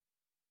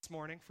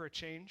morning for a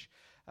change.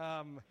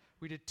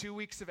 We did 2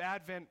 weeks of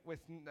Advent with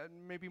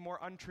maybe more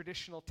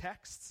untraditional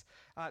texts.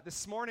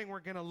 This morning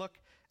we're going to look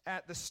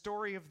at the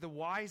story of the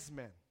wise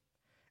men.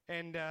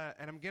 And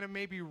I'm going to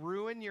maybe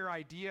ruin your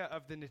idea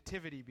of the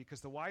nativity because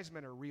the wise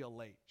men are real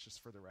late,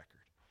 just for the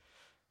record.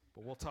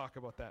 But we'll talk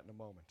about that in a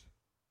moment.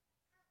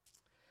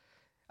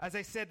 As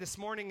I said, this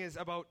morning is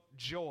about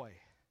joy.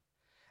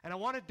 And I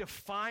want to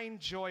define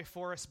joy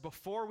for us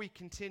before we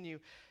continue,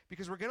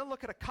 because we're going to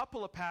look at a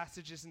couple of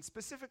passages, and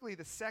specifically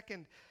the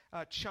second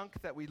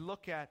chunk that we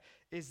look at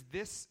is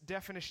this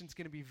definition is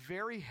going to be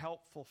very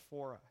helpful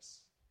for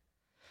us.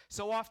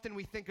 So often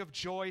we think of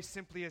joy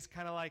simply as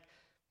kind of like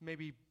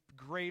maybe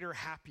greater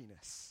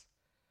happiness.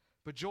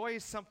 But joy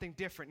is something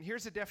different. And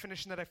here's a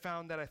definition that I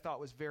found that I thought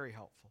was very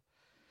helpful.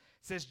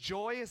 It says,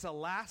 joy is a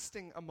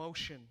lasting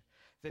emotion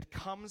that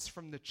comes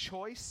from the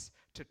choice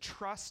to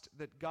trust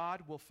that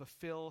God will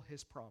fulfill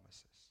his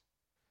promises.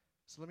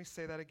 So let me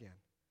say that again.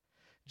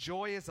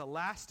 Joy is a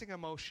lasting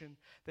emotion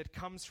that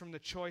comes from the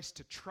choice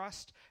to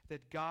trust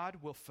that God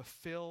will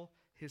fulfill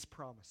his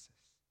promises.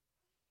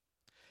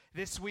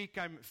 This week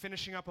I'm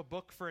finishing up a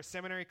book for a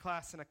seminary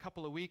class in a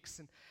couple of weeks,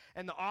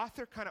 and the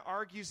author kind of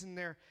argues in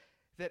there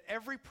that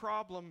every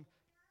problem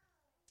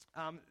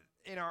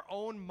in our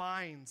own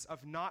minds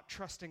of not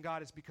trusting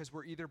God is because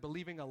we're either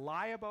believing a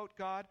lie about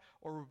God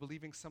or we're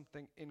believing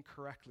something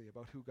incorrectly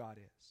about who God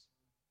is.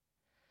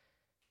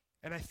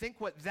 And I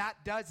think what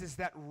that does is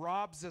that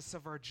robs us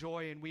of our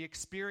joy, and we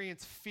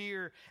experience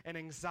fear and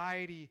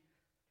anxiety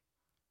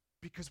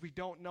because we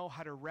don't know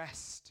how to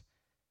rest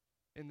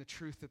in the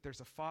truth that there's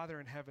a Father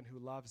in heaven who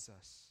loves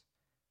us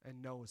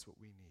and knows what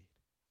we need.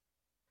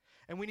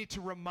 And we need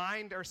to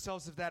remind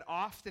ourselves of that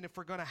often if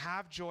we're going to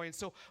have joy. And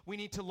so we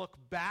need to look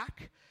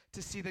back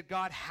to see that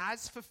God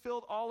has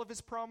fulfilled all of his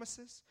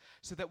promises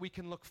so that we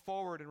can look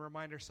forward and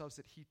remind ourselves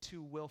that he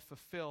too will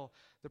fulfill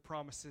the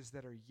promises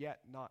that are yet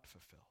not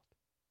fulfilled.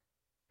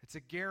 It's a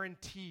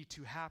guarantee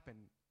to happen.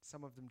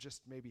 Some of them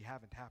just maybe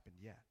haven't happened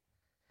yet.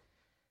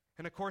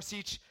 And of course,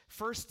 each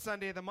first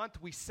Sunday of the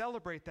month, we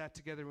celebrate that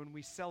together when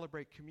we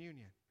celebrate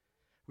communion.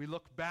 We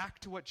look back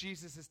to what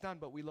Jesus has done,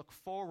 but we look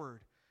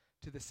forward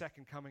to the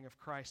second coming of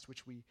Christ,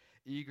 which we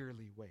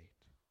eagerly wait.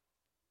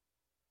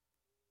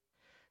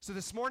 So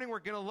this morning we're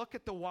going to look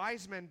at the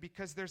wise men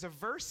because there's a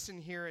verse in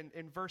here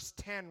in verse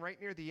 10, right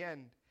near the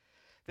end,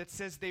 that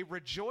says they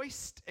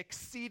rejoiced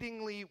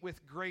exceedingly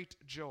with great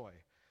joy.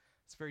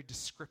 It's very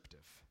descriptive.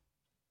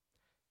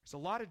 There's a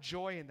lot of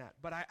joy in that,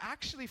 but I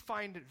actually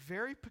find it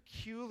very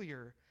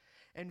peculiar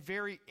and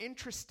very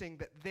interesting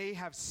that they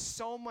have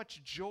so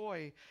much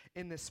joy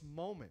in this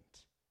moment.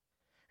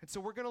 And so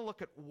we're going to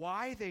look at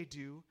why they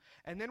do,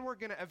 and then we're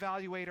going to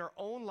evaluate our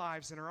own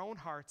lives and our own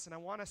hearts. And I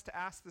want us to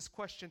ask this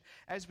question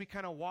as we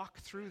kind of walk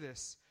through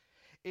this,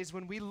 is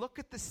when we look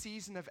at the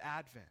season of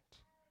Advent,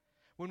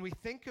 when we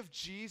think of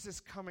Jesus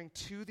coming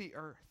to the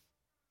earth,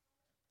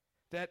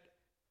 that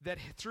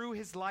through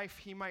his life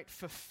he might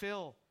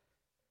fulfill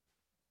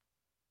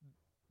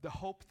the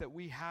hope that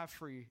we have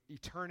for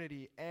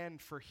eternity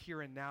and for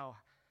here and now.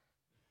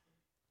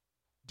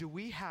 Do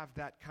we have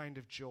that kind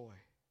of joy?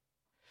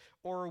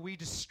 Or are we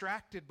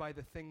distracted by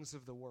the things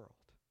of the world?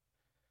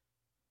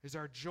 Is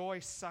our joy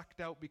sucked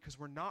out because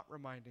we're not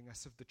reminding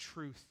us of the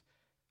truth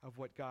of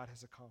what God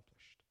has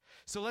accomplished?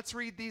 So let's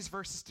read these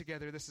verses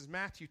together. This is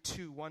Matthew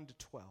 2, 1 to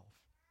 12.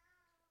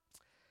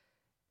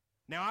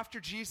 Now after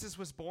Jesus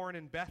was born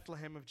in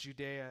Bethlehem of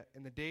Judea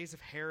in the days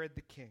of Herod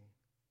the king,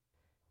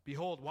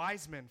 behold,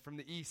 wise men from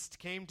the east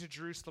came to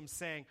Jerusalem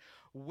saying,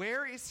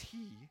 "Where is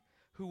he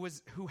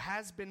who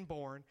has been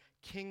born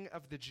King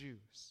of the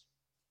Jews?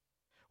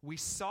 We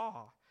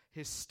saw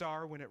his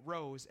star when it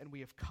rose, and we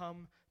have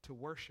come to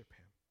worship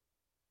him."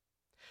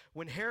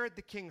 When Herod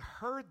the king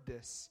heard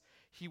this,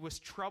 he was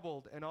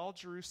troubled, and all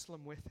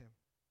Jerusalem with him.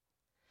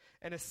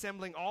 And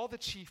assembling all the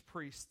chief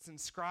priests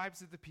and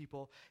scribes of the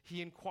people,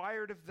 he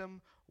inquired of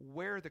them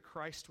where the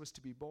Christ was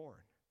to be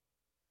born.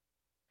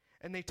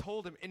 And they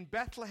told him, "In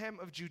Bethlehem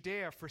of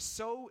Judea, for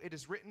so it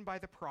is written by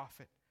the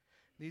prophet."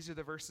 These are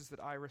the verses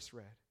that Iris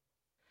read.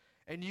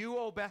 "And you,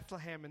 O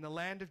Bethlehem, in the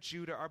land of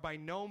Judah, are by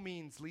no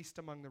means least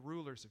among the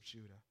rulers of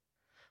Judah.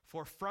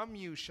 For from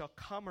you shall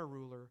come a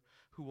ruler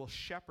who will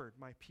shepherd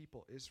my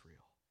people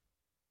Israel."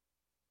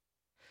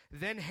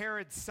 Then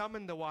Herod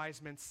summoned the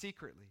wise men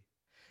secretly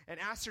and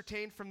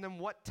ascertained from them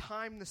what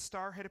time the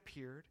star had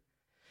appeared.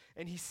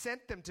 And he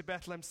sent them to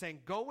Bethlehem,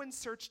 saying, "Go and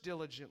search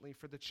diligently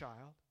for the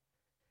child.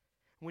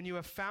 When you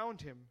have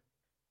found him,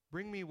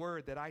 bring me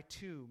word that I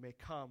too may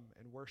come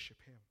and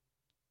worship him."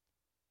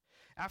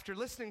 After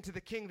listening to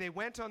the king, they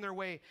went on their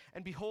way,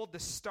 and behold, the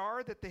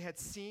star that they had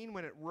seen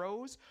when it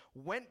rose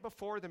went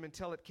before them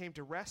until it came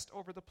to rest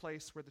over the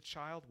place where the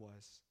child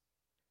was.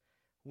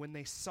 When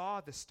they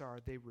saw the star,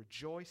 they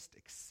rejoiced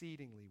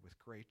exceedingly with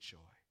great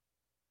joy.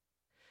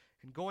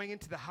 And going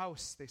into the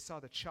house, they saw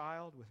the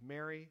child with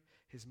Mary,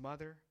 his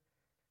mother.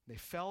 They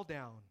fell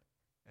down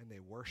and they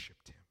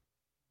worshipped him.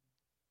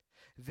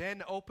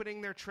 Then,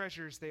 opening their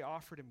treasures, they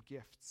offered him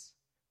gifts,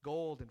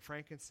 gold and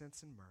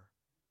frankincense and myrrh.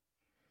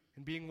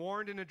 And being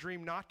warned in a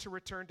dream not to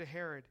return to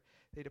Herod,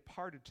 they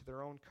departed to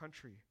their own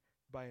country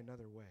by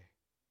another way.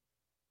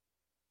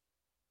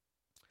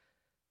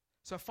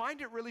 So I find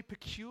it really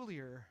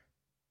peculiar,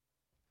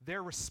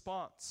 their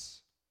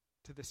response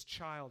to this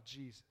child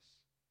Jesus.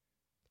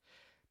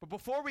 But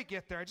before we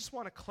get there, I just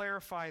want to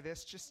clarify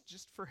this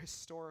just for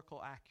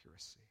historical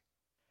accuracy.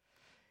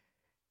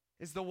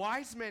 Is the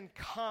wise men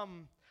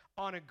come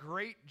on a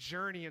great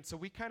journey, and so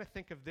we kind of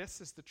think of this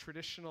as the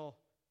traditional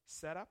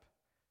setup.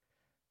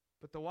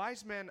 But the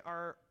wise men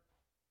are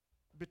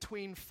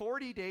between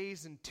 40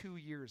 days and 2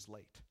 years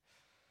late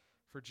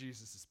for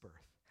Jesus' birth.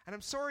 And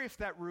I'm sorry if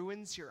that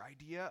ruins your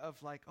idea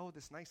of like, oh,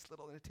 this nice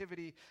little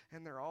nativity,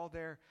 and they're all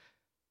there.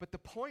 But the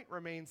point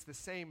remains the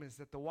same, is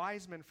that the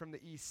wise men from the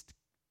east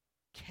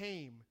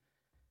came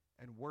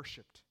and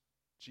worshiped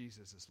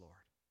Jesus as Lord.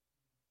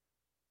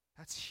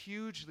 That's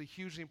hugely,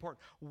 hugely important.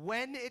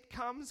 When it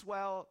comes,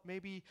 well,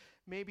 maybe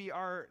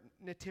our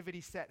nativity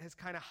set has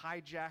kind of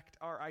hijacked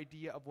our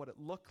idea of what it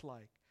looked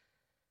like.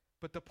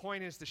 But the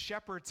point is, the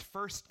shepherds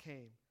first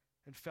came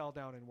and fell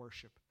down in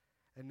worship,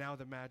 and now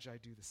the Magi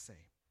do the same.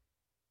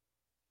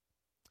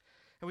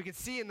 And we can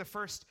see in the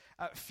first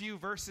few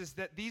verses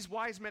that these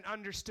wise men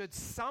understood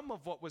some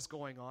of what was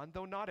going on,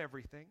 though not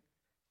everything.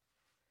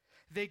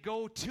 They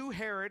go to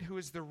Herod, who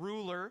is the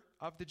ruler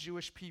of the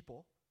Jewish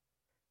people,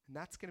 and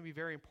that's going to be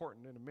very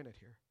important in a minute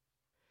here.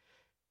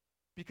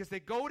 Because they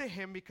go to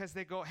him because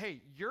they go,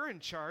 hey, you're in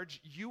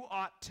charge. You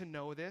ought to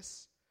know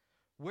this.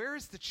 Where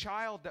is the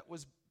child that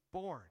was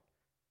born?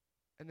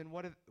 And then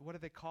what do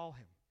they call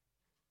him?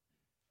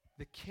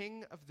 The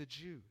King of the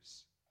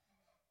Jews.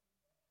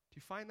 Do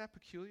you find that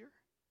peculiar?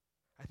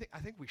 I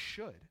think we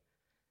should.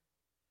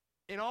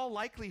 In all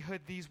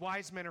likelihood, these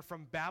wise men are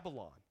from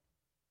Babylon.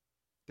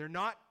 They're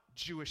not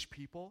Jewish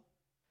people.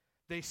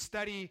 They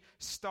study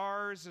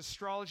stars,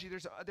 astrology.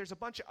 There's a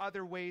bunch of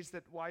other ways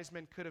that wise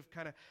men could have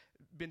kind of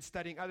been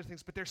studying other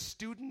things, but they're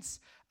students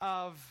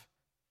of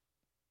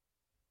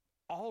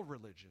all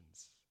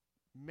religions,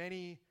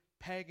 many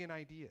pagan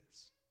ideas.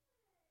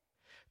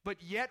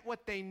 But yet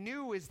what they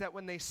knew is that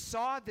when they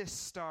saw this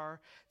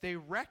star, they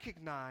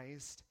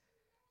recognized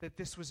that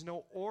this was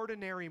no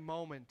ordinary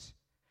moment,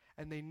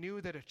 and they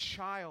knew that a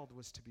child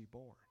was to be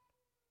born.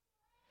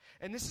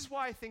 And this is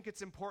why I think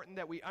it's important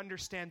that we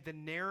understand the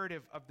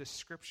narrative of the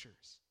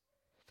scriptures.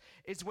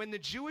 It's when the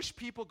Jewish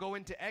people go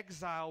into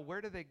exile,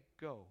 where do they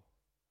go?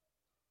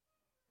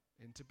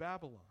 Into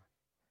Babylon.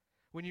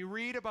 When you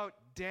read about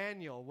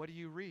Daniel, what do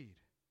you read?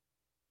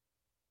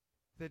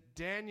 That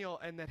Daniel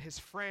and that his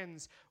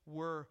friends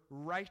were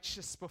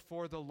righteous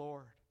before the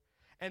Lord.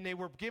 And they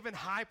were given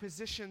high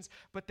positions,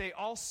 but they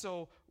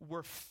also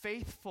were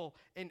faithful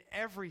in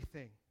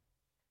everything.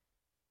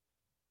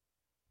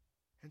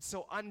 And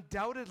so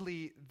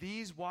undoubtedly,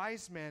 these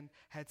wise men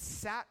had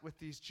sat with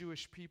these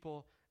Jewish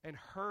people and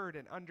heard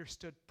and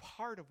understood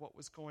part of what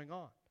was going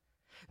on.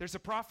 There's a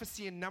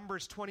prophecy in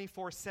Numbers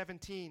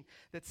 24:17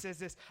 that says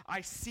this,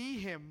 I see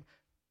him,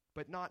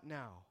 but not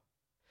now.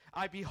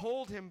 I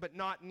behold him, but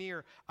not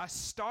near. A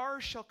star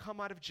shall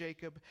come out of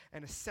Jacob,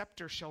 and a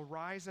scepter shall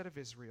rise out of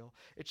Israel.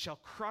 It shall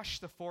crush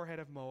the forehead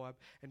of Moab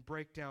and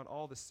break down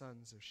all the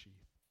sons of Sheth.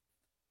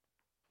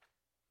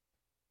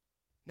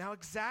 Now,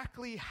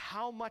 exactly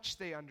how much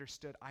they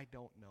understood, I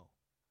don't know.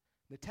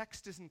 The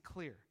text isn't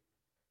clear.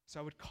 So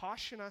I would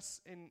caution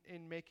us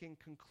in making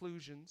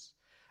conclusions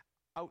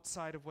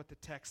outside of what the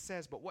text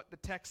says. But what the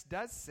text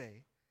does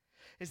say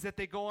is that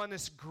they go on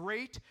this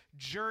great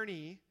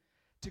journey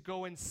to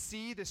go and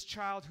see this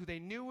child who they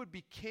knew would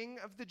be King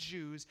of the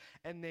Jews,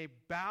 and they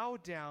bow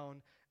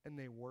down and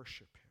they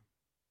worship him.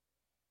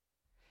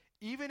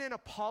 Even in a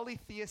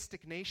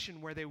polytheistic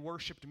nation where they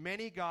worshipped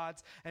many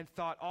gods and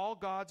thought all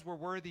gods were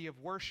worthy of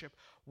worship,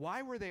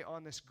 why were they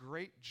on this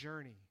great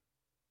journey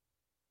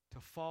to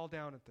fall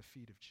down at the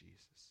feet of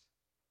Jesus?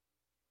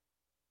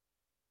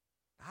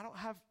 I don't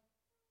have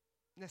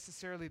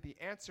necessarily the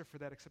answer for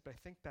that, except I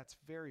think that's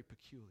very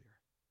peculiar.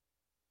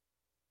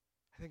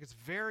 I think it's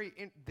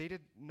they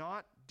did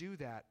not do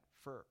that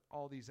for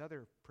all these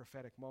other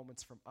prophetic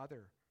moments from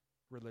other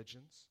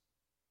religions,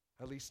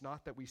 at least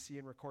not that we see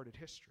in recorded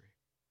history.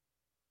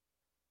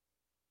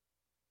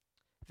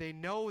 They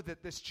know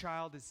that this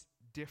child is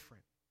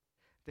different.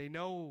 They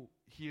know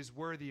he is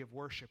worthy of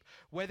worship.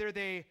 Whether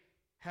they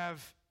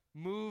have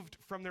moved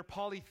from their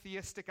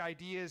polytheistic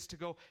ideas to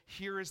go,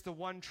 here is the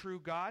one true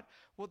God,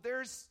 well,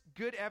 there's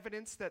good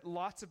evidence that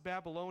lots of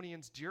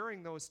Babylonians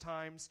during those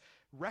times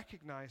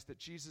recognized that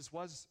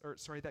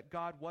that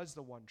God was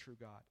the one true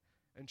God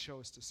and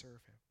chose to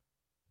serve him.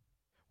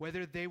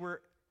 Whether they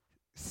were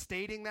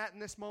stating that in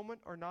this moment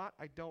or not,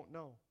 I don't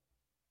know.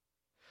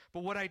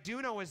 But what I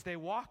do know is they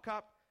walk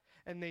up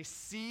and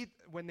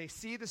when they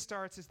see the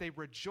star, it says they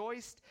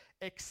rejoiced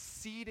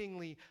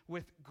exceedingly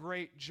with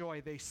great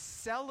joy. They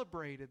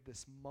celebrated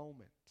this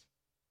moment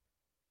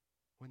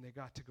when they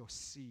got to go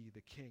see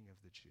the King of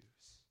the Jews.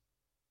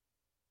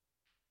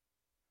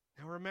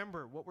 Now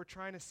remember, what we're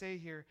trying to say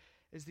here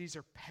is these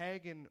are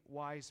pagan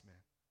wise men.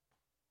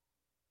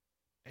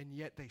 And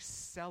yet they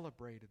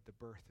celebrated the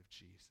birth of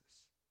Jesus.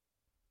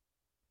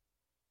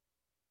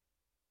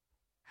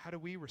 How do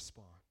we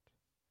respond?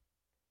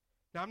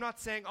 Now, I'm not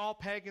saying all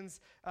pagans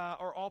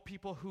or all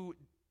people who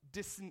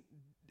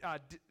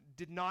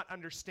did not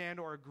understand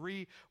or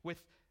agree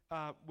with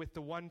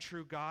the one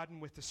true God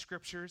and with the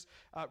scriptures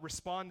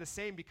respond the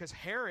same, because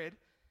Herod,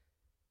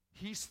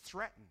 he's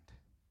threatened,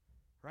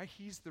 right?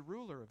 He's the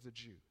ruler of the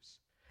Jews.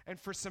 And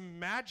for some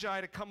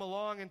magi to come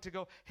along and to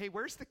go, hey,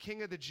 where's the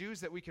king of the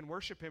Jews that we can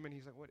worship him? And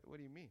he's like, what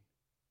do you mean?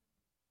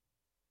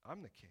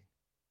 I'm the king.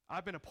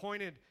 I've been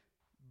appointed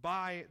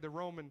by the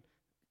Roman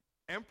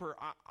emperor.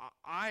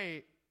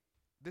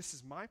 This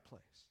is my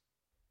place.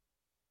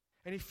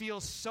 And he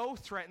feels so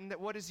threatened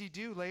that what does he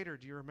do later?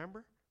 Do you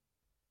remember?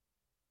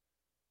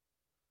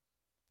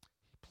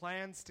 He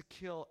plans to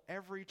kill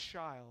every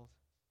child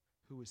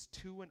who is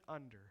 2 and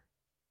under.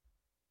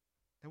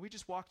 And we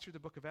just walked through the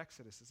book of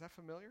Exodus. Is that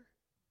familiar?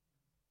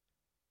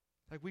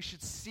 Like, we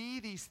should see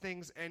these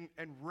things and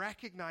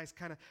recognize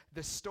kind of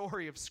the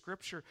story of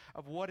Scripture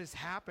of what is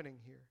happening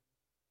here.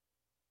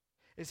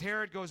 As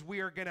Herod goes,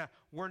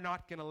 we're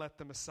not gonna let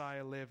the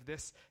Messiah live.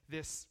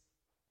 This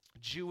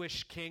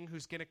Jewish king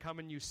who's gonna come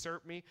and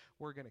usurp me,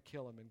 we're gonna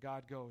kill him. And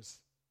God goes,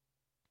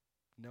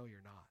 no,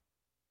 you're not.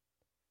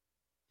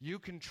 You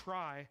can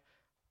try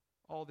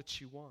all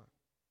that you want.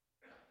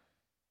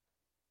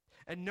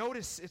 And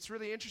notice, it's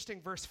really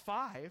interesting, verse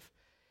 5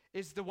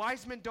 is the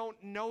wise men don't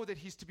know that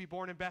he's to be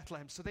born in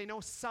Bethlehem. So they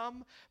know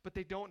some, but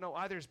they don't know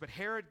others. But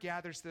Herod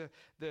gathers the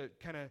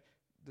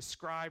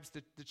scribes,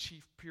 the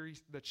chief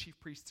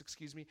priests,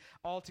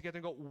 all together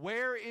and go,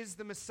 where is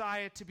the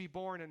Messiah to be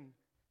born? And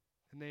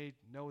they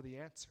know the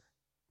answer.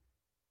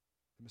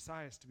 The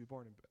Messiah is to be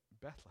born in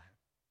Bethlehem.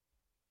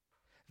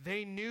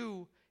 They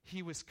knew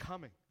he was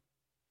coming.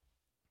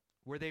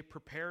 Were they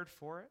prepared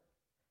for it?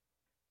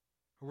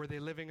 Or were they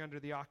living under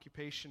the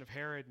occupation of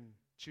Herod and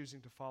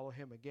choosing to follow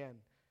him? Again,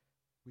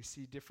 we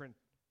see different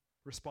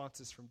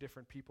responses from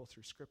different people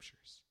through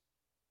scriptures.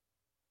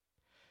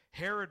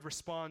 Herod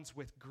responds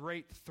with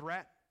great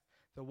threat.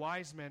 The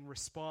wise men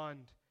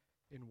respond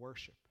in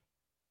worship.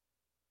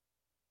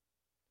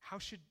 How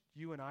should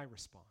you and I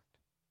respond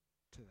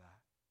to that?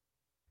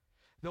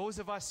 Those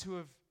of us who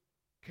have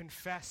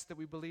confessed that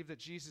we believe that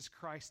Jesus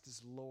Christ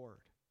is Lord,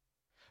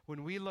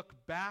 when we look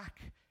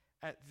back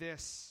at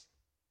this,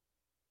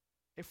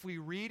 if we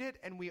read it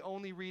and we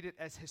only read it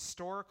as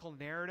historical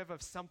narrative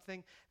of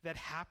something that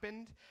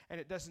happened and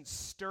it doesn't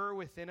stir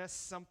within us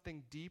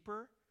something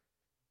deeper,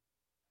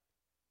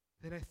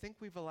 then I think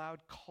we've allowed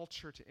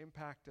culture to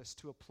impact us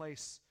to a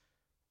place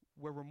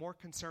where we're more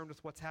concerned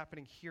with what's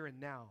happening here and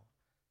now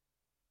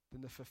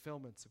than the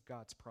fulfillments of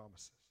God's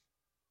promises.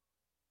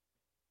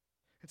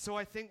 And so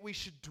I think we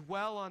should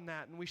dwell on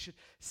that, and we should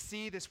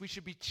see this. We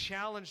should be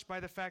challenged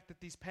by the fact that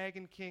these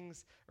pagan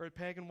kings or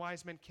pagan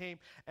wise men came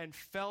and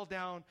fell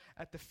down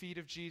at the feet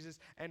of Jesus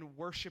and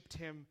worshiped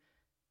him.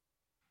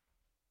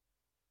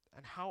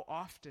 And how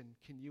often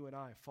can you and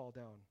I fall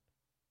down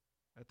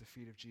at the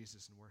feet of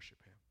Jesus and worship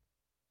him?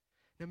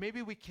 Now,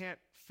 maybe we can't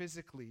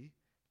physically,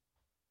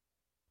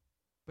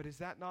 but is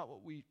that not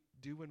what we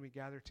do when we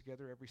gather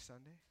together every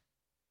Sunday?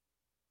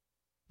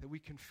 That we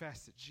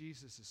confess that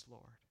Jesus is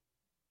Lord.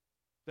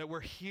 That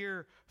we're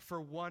here for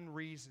one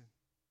reason.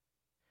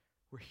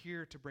 We're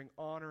here to bring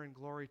honor and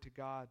glory to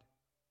God.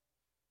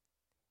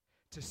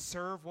 To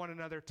serve one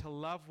another, to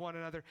love one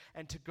another,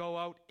 and to go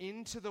out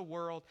into the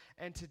world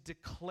and to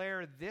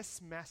declare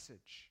this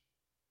message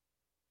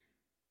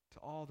to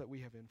all that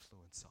we have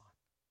influence on.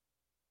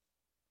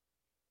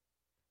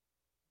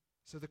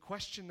 So the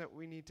question that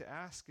we need to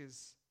ask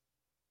is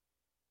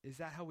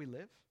that how we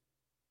live?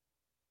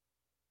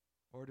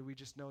 Or do we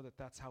just know that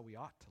that's how we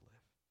ought to live?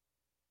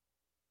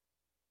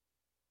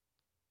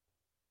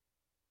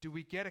 Do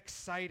we get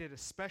excited,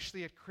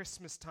 especially at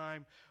Christmas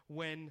time,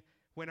 when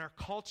our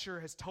culture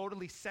has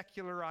totally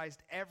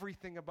secularized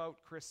everything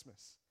about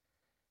Christmas?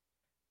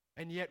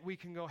 And yet we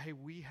can go, hey,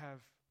 we have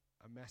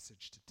a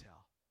message to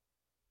tell.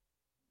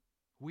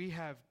 We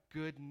have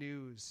good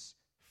news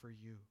for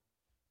you.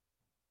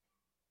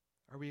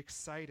 Are we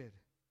excited?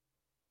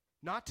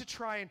 Not to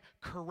try and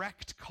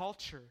correct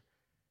culture,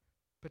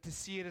 but to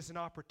see it as an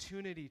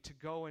opportunity to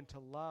go and to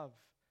love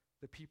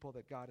the people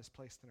that God has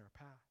placed in our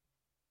path.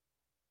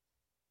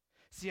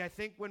 See, I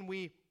think when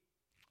we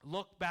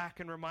look back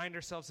and remind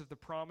ourselves of the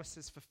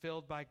promises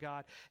fulfilled by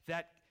God,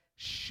 that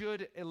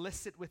should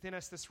elicit within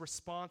us this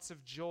response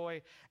of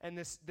joy, and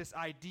this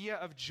idea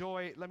of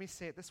joy, let me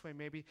say it this way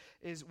maybe,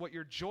 is what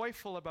you're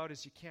joyful about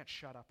is you can't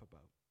shut up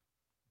about.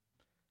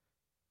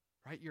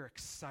 Right? You're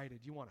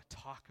excited. You want to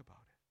talk about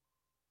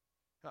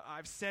it.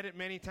 I've said it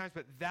many times,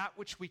 but that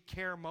which we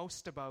care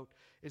most about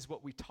is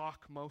what we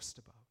talk most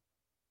about.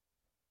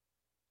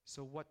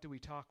 So what do we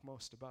talk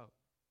most about?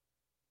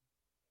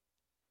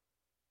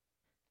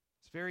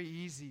 It's very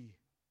easy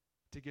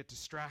to get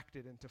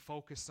distracted and to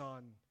focus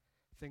on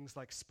things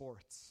like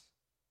sports,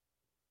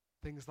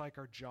 things like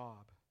our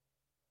job,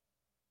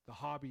 the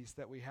hobbies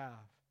that we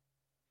have.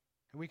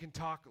 And we can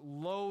talk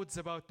loads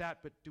about that,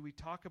 but do we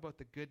talk about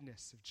the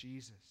goodness of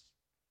Jesus?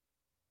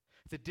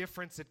 the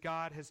difference that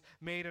God has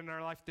made in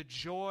our life, the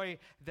joy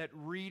that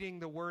reading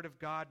the Word of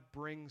God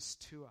brings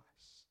to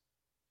us.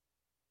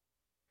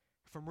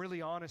 If I'm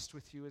really honest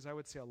with you, as I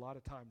would say, a lot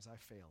of times I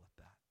fail at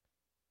that.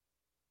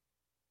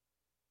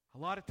 A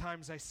lot of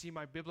times I see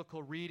my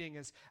biblical reading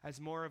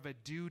as more of a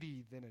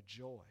duty than a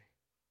joy.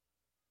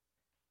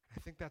 I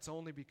think that's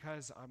only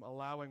because I'm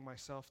allowing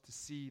myself to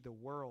see the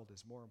world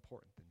as more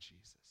important than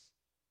Jesus.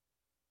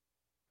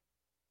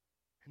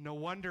 And no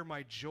wonder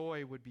my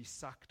joy would be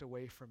sucked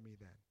away from me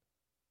then.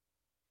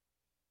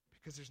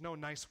 Because there's no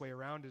nice way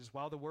around it.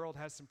 While the world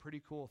has some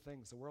pretty cool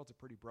things, the world's a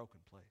pretty broken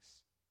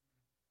place.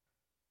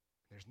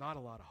 There's not a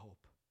lot of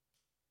hope.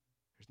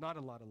 There's not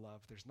a lot of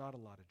love. There's not a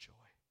lot of joy.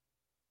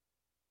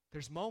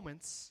 There's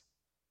moments,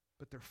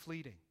 but they're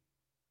fleeting.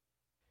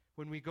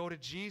 When we go to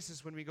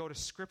Jesus, when we go to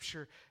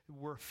Scripture,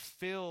 we're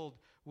filled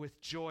with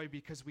joy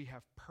because we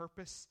have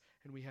purpose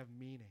and we have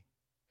meaning.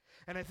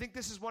 And I think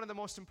this is one of the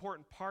most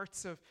important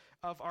parts of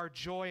our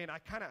joy. And I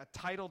kind of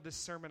titled this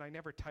sermon, I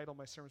never title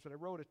my sermons, but I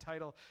wrote a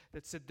title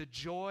that said, The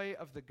Joy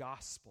of the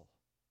Gospel.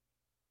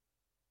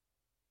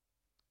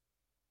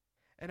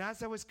 And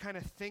as I was kind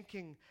of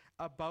thinking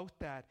about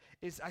that,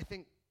 is I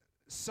think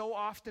so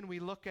often we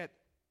look at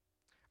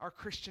our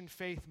Christian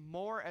faith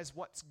more as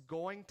what's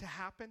going to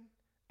happen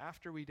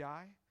after we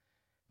die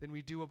than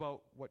we do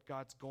about what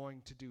God's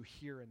going to do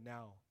here and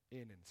now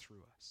in and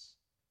through us.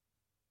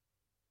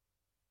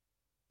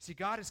 See,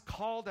 God has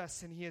called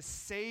us and He has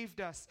saved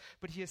us,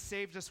 but He has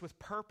saved us with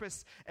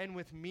purpose and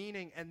with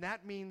meaning, and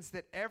that means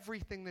that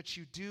everything that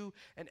you do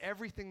and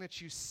everything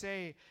that you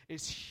say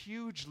is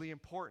hugely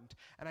important.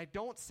 And I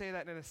don't say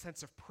that in a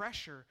sense of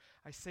pressure,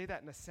 I say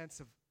that in a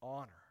sense of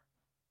honor.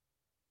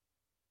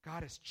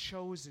 God has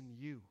chosen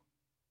you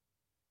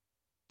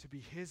to be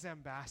His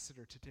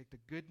ambassador, to take the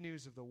good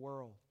news of the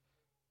world,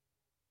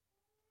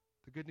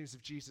 the good news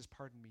of Jesus,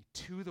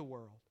 to the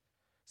world,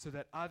 so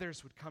that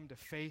others would come to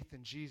faith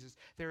in Jesus.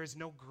 There is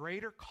no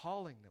greater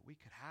calling that we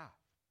could have.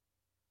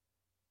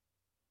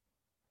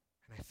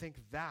 And I think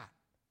that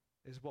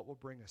is what will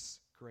bring us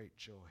great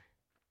joy.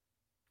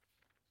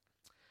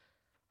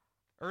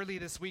 Early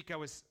this week, I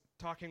was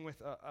talking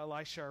with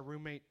Elisha, our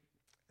roommate,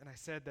 and I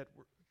said that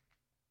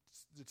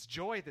it's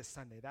joy this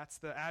Sunday. That's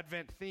the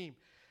Advent theme.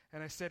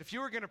 And I said, if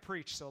you were going to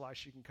preach, so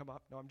Elisha, you can come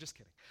up. No, I'm just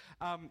kidding.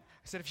 I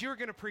said, if you were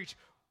going to preach,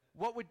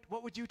 what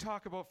would you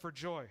talk about for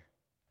joy?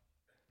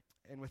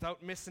 And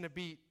without missing a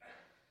beat,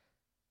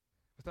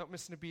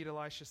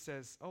 Elisha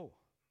says, oh,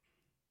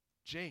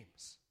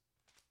 James.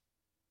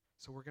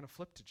 So we're going to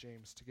flip to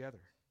James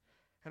together.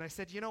 And I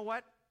said, you know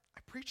what?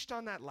 I preached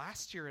on that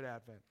last year at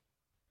Advent.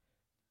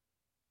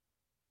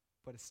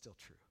 But it's still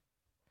true.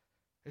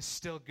 It's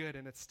still good,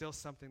 and it's still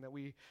something that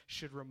we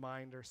should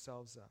remind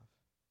ourselves of.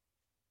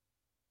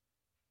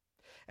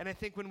 And I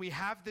think when we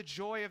have the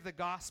joy of the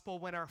gospel,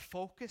 when our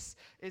focus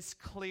is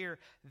clear,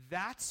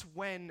 that's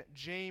when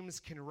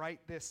James can write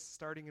this,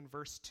 starting in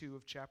verse 2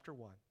 of chapter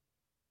 1.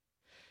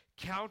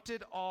 Count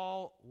it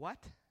all,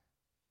 what?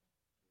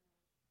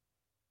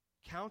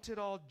 Count it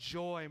all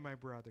joy, my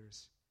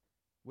brothers,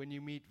 when you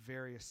meet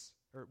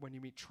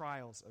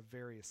trials of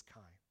various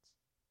kinds.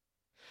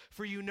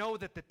 For you know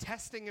that the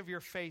testing of your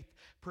faith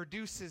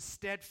produces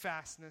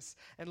steadfastness,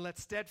 and let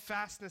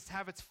steadfastness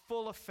have its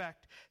full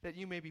effect, that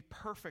you may be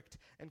perfect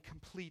and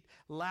complete,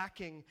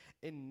 lacking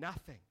in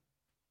nothing.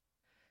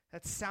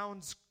 That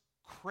sounds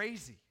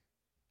crazy.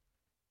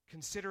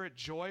 Consider it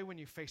joy when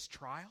you face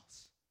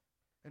trials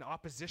and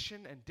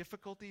opposition and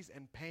difficulties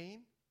and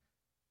pain.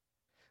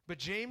 But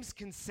James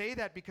can say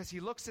that because he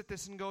looks at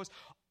this and goes,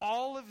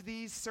 all of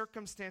these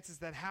circumstances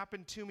that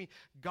happen to me,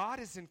 God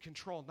is in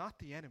control, not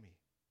the enemy.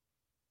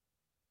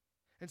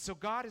 And so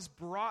God has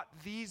brought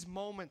these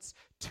moments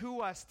to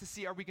us to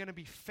see, are we going to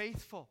be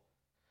faithful?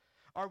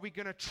 Are we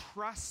going to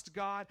trust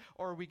God,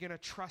 or are we going to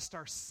trust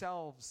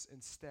ourselves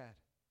instead?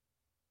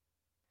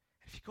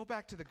 If you go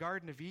back to the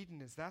Garden of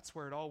Eden, that's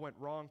where it all went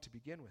wrong to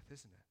begin with,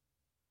 isn't it?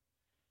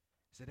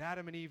 Is that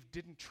Adam and Eve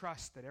didn't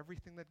trust that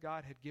everything that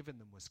God had given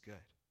them was good.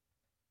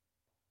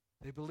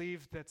 They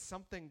believed that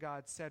something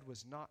God said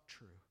was not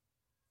true.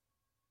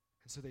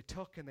 And so they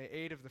took and they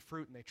ate of the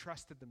fruit, and they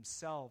trusted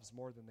themselves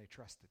more than they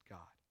trusted God.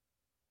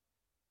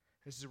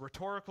 This is a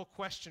rhetorical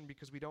question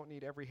because we don't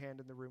need every hand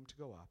in the room to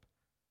go up.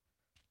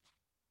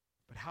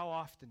 But how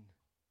often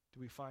do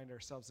we find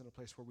ourselves in a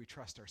place where we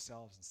trust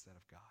ourselves instead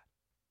of God?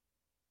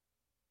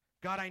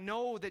 God, I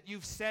know that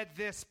you've said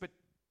this, but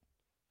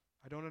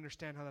I don't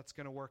understand how that's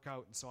going to work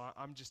out, and so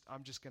I'm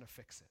just going to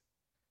fix it.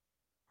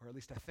 Or at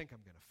least I think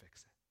I'm going to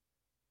fix it.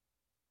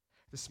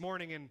 This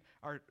morning in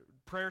our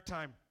prayer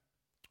time,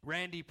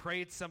 Randy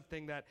prayed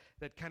something that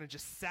kind of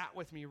just sat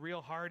with me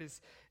real hard as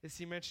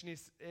he mentioned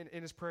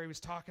in his prayer. He was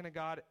talking to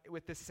God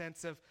with this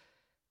sense of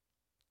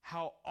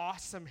how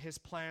awesome His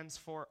plans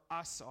for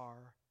us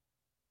are,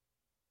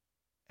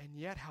 and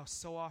yet how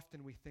so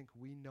often we think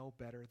we know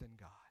better than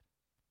God.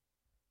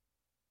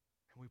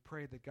 And we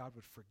pray that God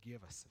would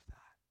forgive us of that.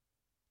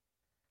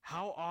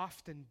 How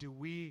often do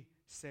we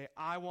say,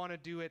 I want to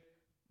do it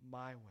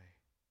my way?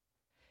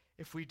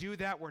 If we do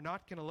that, we're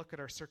not going to look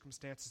at our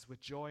circumstances with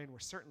joy, and we're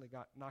certainly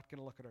not going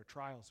to look at our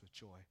trials with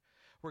joy.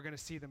 We're going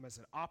to see them as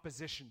an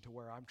opposition to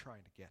where I'm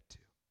trying to get to.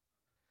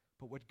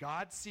 But what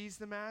God sees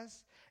them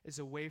as is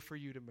a way for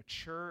you to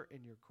mature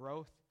in your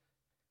growth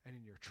and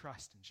in your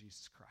trust in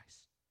Jesus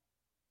Christ.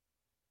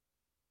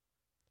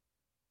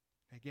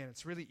 Again,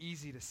 it's really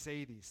easy to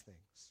say these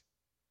things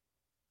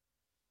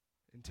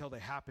until they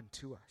happen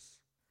to us.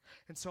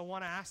 And so I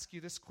want to ask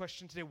you this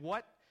question today.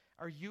 What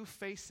are you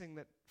facing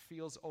that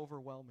feels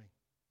overwhelming?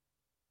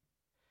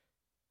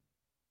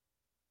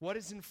 What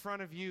is in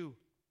front of you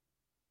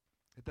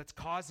that's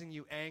causing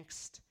you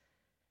angst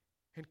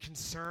and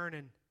concern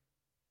and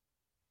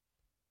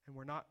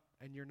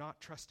you're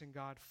not trusting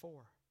God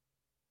for?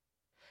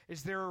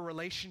 Is there a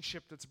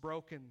relationship that's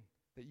broken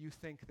that you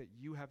think that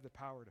you have the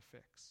power to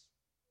fix?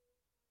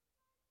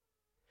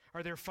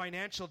 Are there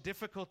financial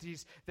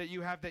difficulties that you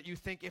have that you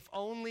think if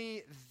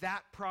only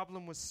that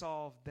problem was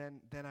solved,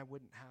 then I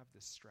wouldn't have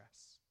this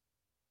stress?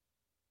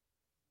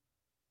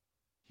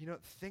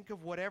 Think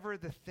of whatever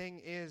the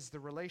thing is, the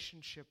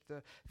relationship,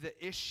 the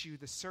issue,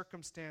 the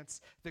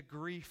circumstance, the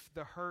grief,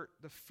 the hurt,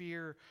 the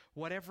fear,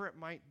 whatever it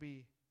might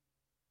be.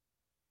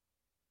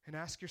 And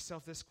ask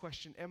yourself this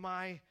question: am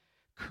I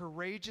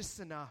courageous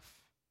enough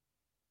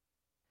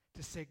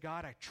to say,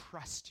 God, I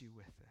trust you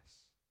with this?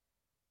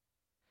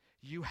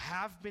 You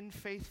have been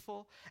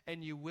faithful,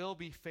 and you will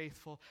be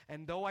faithful.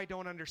 And though I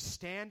don't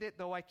understand it,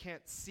 though I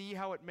can't see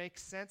how it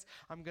makes sense,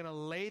 I'm going to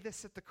lay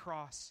this at the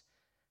cross,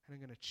 and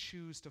I'm going to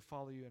choose to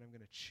follow you, and I'm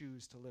going to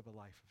choose to live a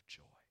life of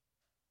joy.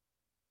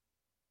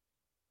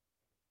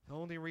 The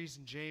only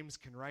reason James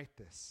can write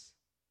this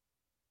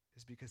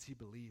is because he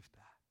believed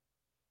that.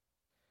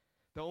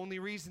 The only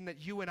reason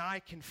that you and I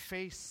can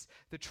face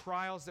the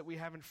trials that we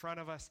have in front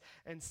of us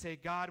and say,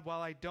 God,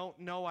 while I don't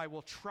know, I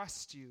will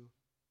trust you,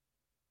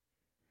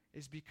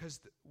 is because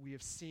we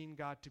have seen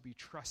God to be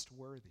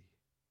trustworthy.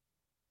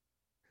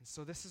 And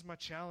so this is my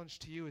challenge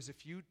to you, is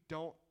if you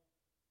don't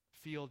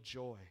feel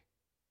joy,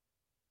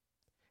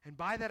 and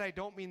by that I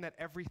don't mean that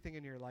everything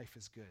in your life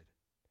is good,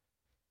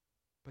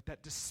 but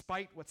that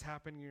despite what's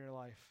happening in your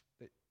life,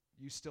 that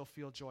you still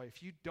feel joy.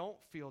 If you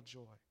don't feel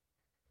joy, I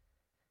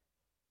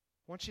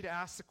want you to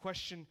ask the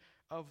question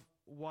of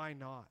why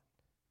not?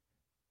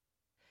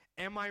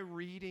 Am I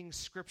reading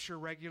Scripture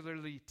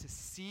regularly to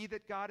see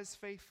that God is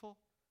faithful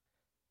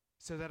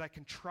so that I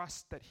can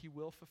trust that He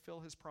will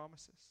fulfill His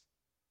promises?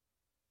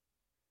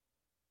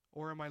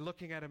 Or am I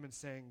looking at Him and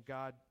saying,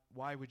 God,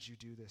 why would you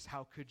do this?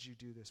 How could you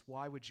do this?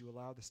 Why would you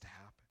allow this to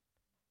happen?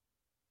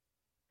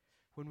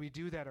 When we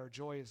do that, our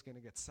joy is going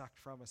to get sucked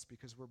from us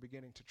because we're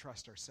beginning to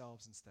trust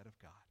ourselves instead of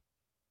God.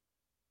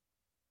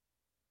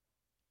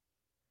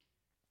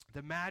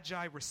 The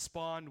Magi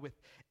respond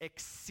with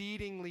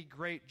exceedingly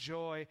great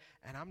joy,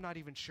 and I'm not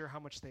even sure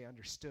how much they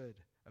understood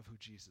of who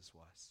Jesus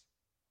was.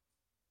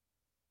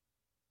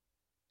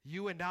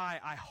 You and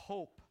I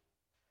hope,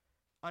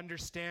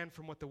 understand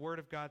from what the Word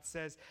of God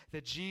says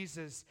that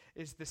Jesus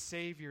is the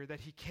Savior,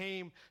 that He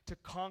came to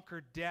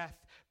conquer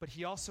death, but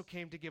He also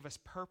came to give us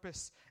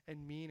purpose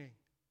and meaning.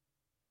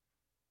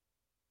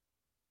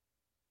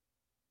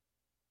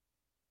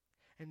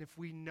 And if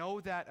we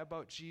know that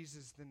about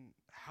Jesus, then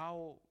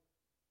how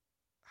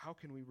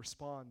can we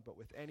respond but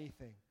with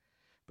anything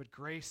but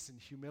grace and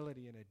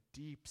humility and a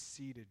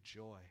deep-seated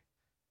joy,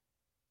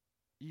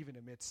 even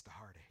amidst the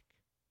heartache?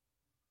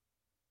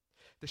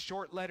 The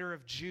short letter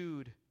of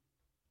Jude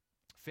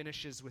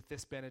finishes with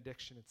this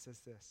benediction. It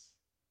says this: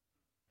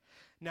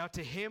 Now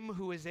to Him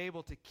who is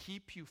able to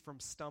keep you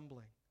from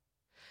stumbling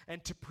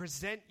and to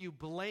present you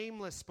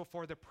blameless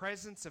before the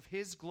presence of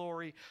His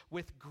glory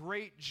with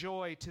great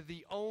joy, to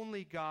the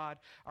only God,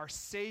 our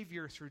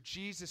Savior, through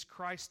Jesus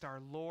Christ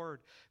our Lord,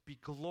 be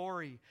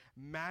glory,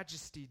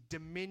 majesty,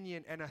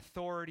 dominion, and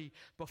authority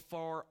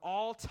before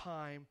all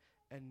time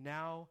and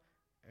now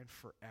and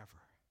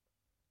forever.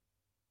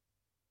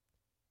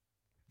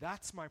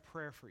 That's my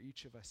prayer for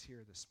each of us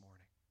here this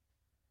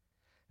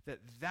morning.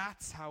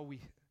 That's how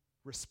we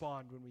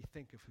respond when we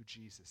think of who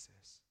Jesus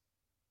is.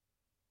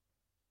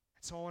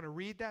 And so I want to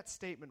read that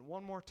statement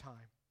one more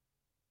time.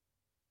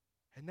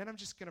 And then I'm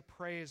just going to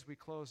pray as we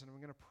close, and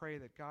I'm going to pray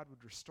that God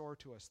would restore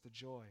to us the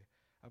joy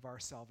of our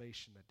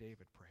salvation that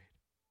David prayed.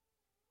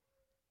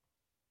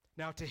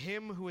 Now to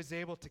Him who is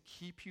able to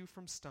keep you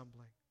from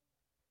stumbling,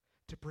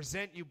 to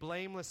present you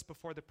blameless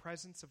before the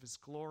presence of His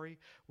glory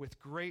with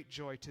great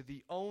joy, to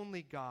the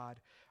only God,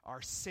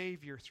 our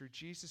Savior, through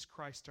Jesus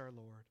Christ our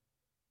Lord,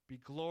 be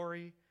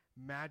glory,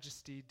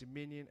 majesty,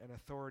 dominion, and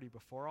authority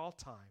before all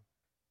time,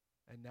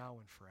 and now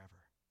and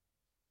forever.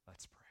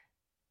 Let's pray.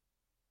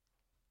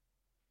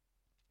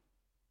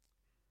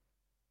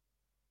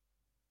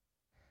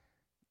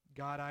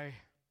 God,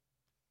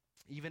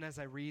 even as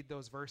I read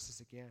those verses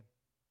again,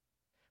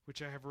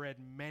 which I have read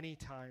many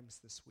times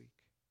this week,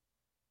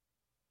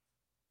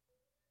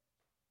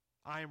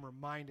 I am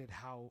reminded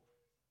how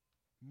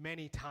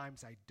many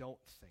times I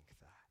don't think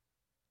that.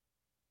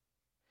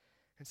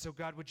 And so,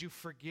 God, would you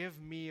forgive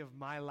me of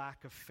my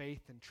lack of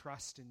faith and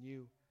trust in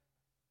you?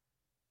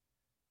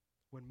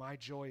 when my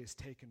joy is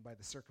taken by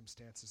the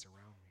circumstances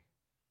around me.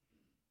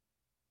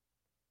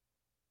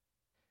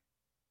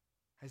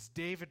 As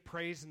David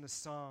prays in the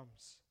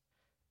Psalms,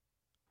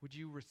 would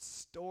you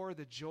restore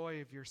the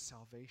joy of your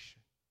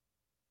salvation?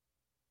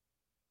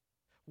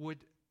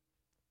 Would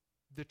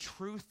the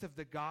truth of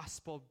the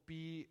gospel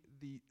be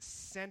the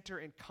center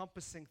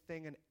encompassing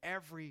thing in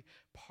every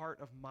part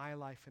of my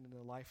life and in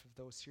the life of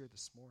those here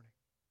this morning?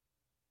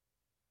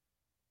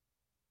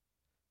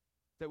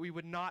 That we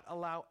would not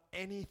allow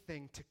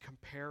anything to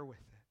compare with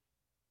it.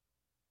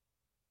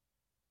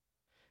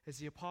 As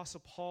the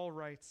Apostle Paul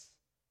writes,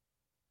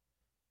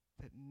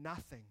 that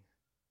nothing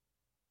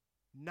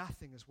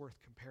is worth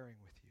comparing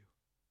with you.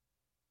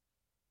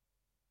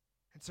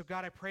 And so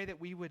God, I pray that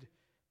we would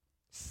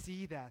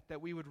see that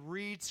we would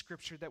read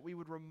Scripture, that we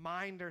would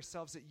remind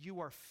ourselves that you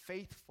are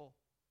faithful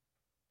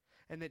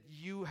and that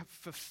you have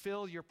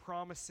fulfilled your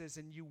promises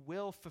and you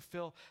will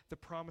fulfill the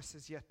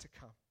promises yet to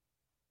come.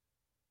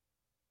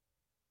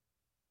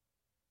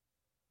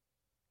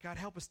 God,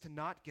 help us to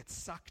not get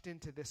sucked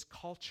into this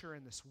culture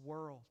and this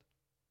world,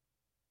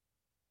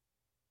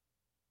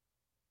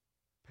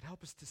 but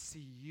help us to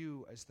see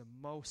you as the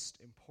most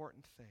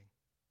important thing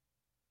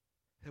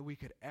that we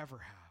could ever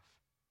have.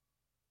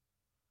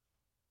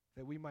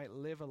 That we might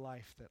live a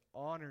life that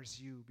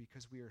honors you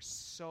because we are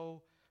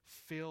so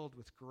filled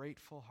with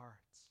grateful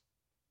hearts.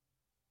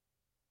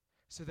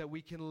 So that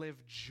we can live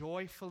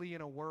joyfully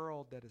in a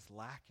world that is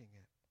lacking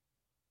it.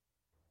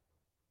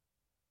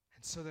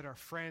 And so that our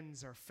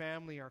friends, our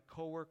family, our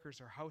coworkers,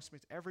 our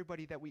housemates,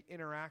 everybody that we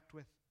interact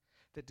with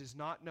that does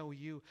not know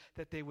you,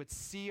 that they would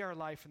see our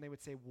life and they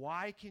would say,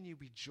 why can you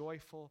be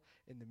joyful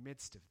in the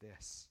midst of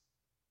this?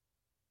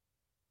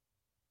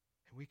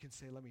 And we can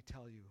say, let me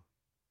tell you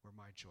where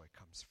my joy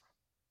comes from.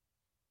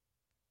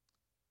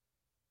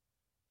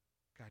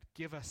 God,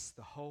 give us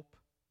the hope,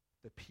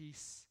 the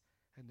peace,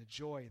 and the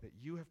joy that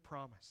you have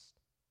promised.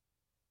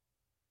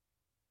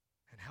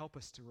 And help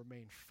us to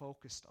remain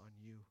focused on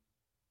you.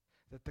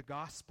 That the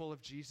gospel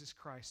of Jesus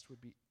Christ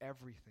would be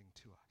everything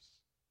to us.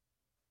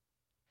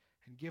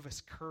 And give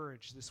us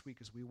courage this week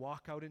as we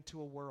walk out into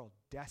a world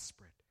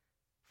desperate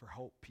for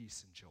hope,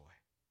 peace, and joy.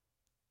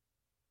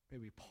 May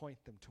we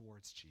point them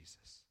towards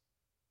Jesus.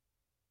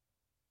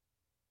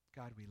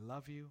 God, we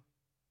love you.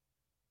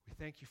 We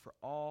thank you for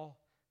all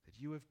that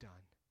you have done.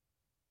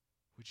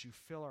 Would you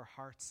fill our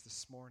hearts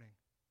this morning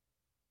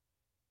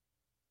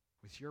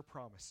with your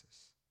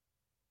promises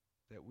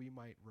that we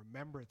might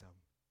remember them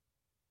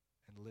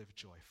and live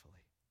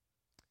joyfully.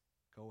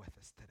 Go with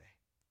us today.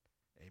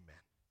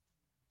 Amen.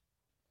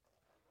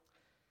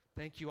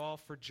 Thank you all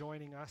for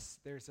joining us.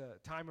 There's a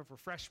time of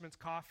refreshments,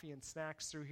 coffee, and snacks through here.